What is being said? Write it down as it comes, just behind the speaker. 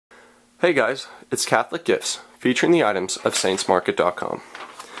Hey guys, it's Catholic Gifts, featuring the items of saintsmarket.com.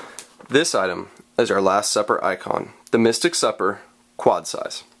 This item is our Last Supper icon, the Mystic Supper quad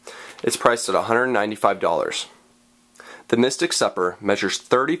size. It's priced at $195. The Mystic Supper measures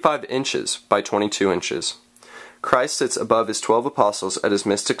 35 inches by 22 inches. Christ sits above his 12 apostles at his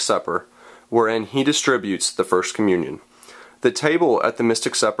Mystic Supper, wherein he distributes the First Communion. The table at the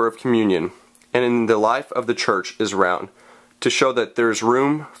Mystic Supper of Communion and in the life of the church is round, to show that there is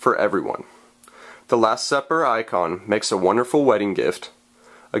room for everyone. The Last Supper icon makes a wonderful wedding gift,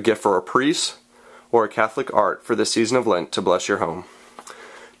 a gift for a priest, or a Catholic art for the season of Lent to bless your home.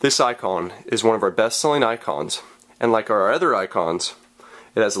 This icon is one of our best-selling icons, and like our other icons,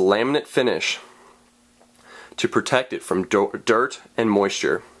 it has a laminate finish to protect it from dirt and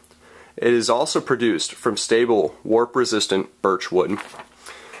moisture. It is also produced from stable, warp-resistant birch wood.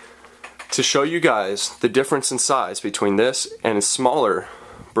 To show you guys the difference in size between this and its smaller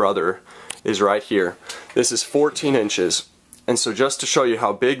brother is right here. This is 14 inches, and so just to show you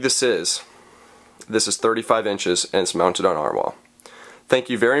how big this is 35 inches and it's mounted on our wall. Thank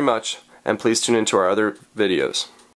you very much, and please tune into our other videos.